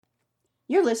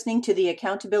You're listening to the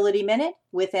Accountability Minute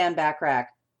with Ann Backrack.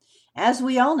 As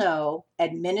we all know,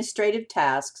 administrative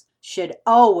tasks should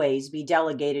always be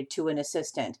delegated to an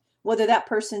assistant, whether that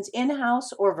person's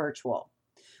in-house or virtual.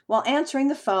 While answering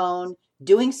the phone,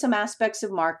 doing some aspects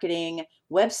of marketing,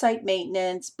 website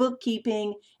maintenance,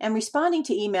 bookkeeping, and responding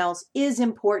to emails is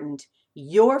important,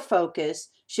 your focus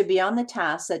should be on the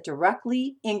tasks that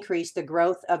directly increase the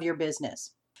growth of your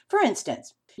business. For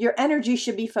instance, your energy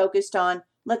should be focused on,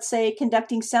 let's say,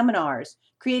 conducting seminars,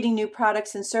 creating new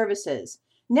products and services,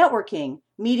 networking,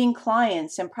 meeting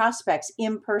clients and prospects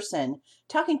in person,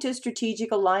 talking to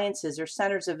strategic alliances or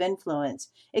centers of influence,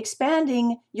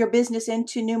 expanding your business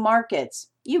into new markets.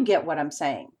 You get what I'm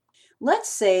saying. Let's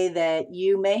say that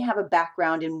you may have a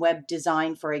background in web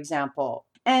design, for example,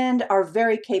 and are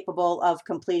very capable of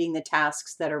completing the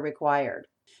tasks that are required.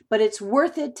 But it's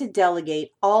worth it to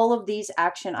delegate all of these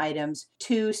action items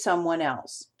to someone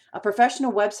else. A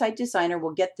professional website designer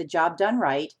will get the job done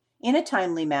right in a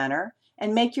timely manner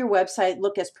and make your website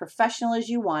look as professional as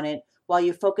you want it while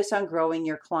you focus on growing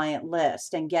your client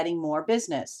list and getting more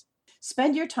business.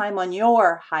 Spend your time on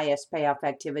your highest payoff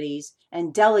activities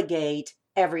and delegate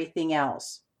everything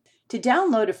else. To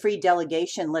download a free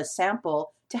delegation list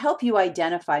sample to help you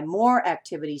identify more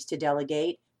activities to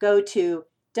delegate, go to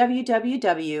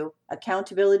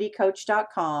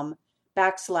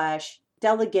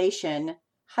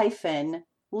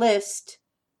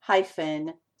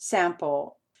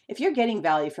www.accountabilitycoach.com/delegation-list-sample. If you're getting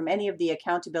value from any of the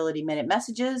Accountability Minute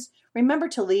messages, remember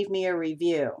to leave me a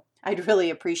review. I'd really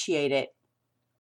appreciate it.